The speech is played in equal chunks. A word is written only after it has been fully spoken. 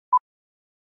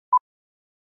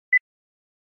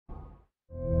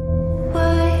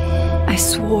I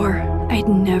swore I'd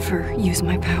never use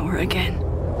my power again.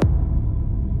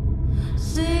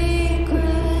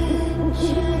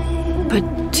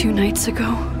 But 2 nights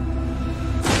ago,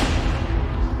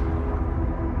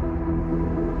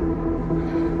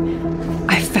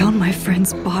 I found my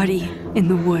friend's body in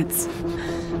the woods.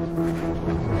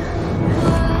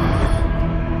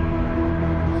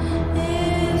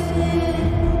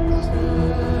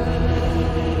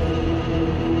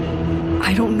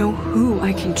 I don't know who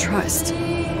I can trust,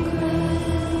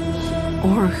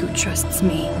 or who trusts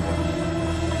me.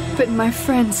 But my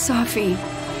friend Safi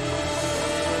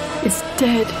is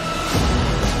dead.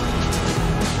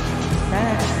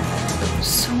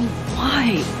 So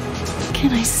why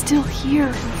can I still hear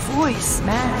her voice?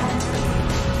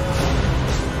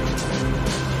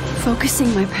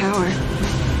 Focusing my power,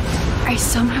 I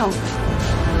somehow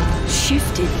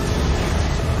shifted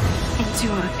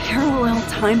into a parallel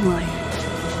timeline.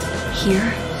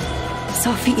 Here,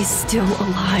 Safi is still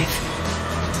alive.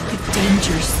 The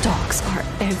danger stalks our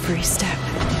every step.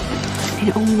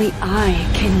 And only I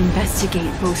can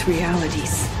investigate both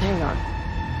realities. Hang on.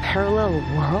 Parallel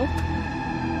world?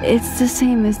 It's the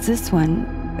same as this one,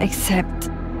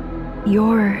 except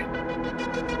you're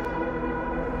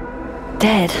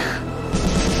dead.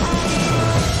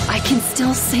 I can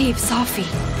still save Safi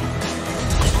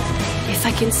if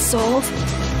I can solve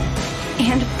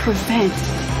and prevent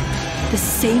the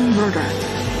same murder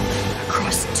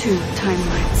across 2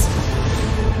 timelines.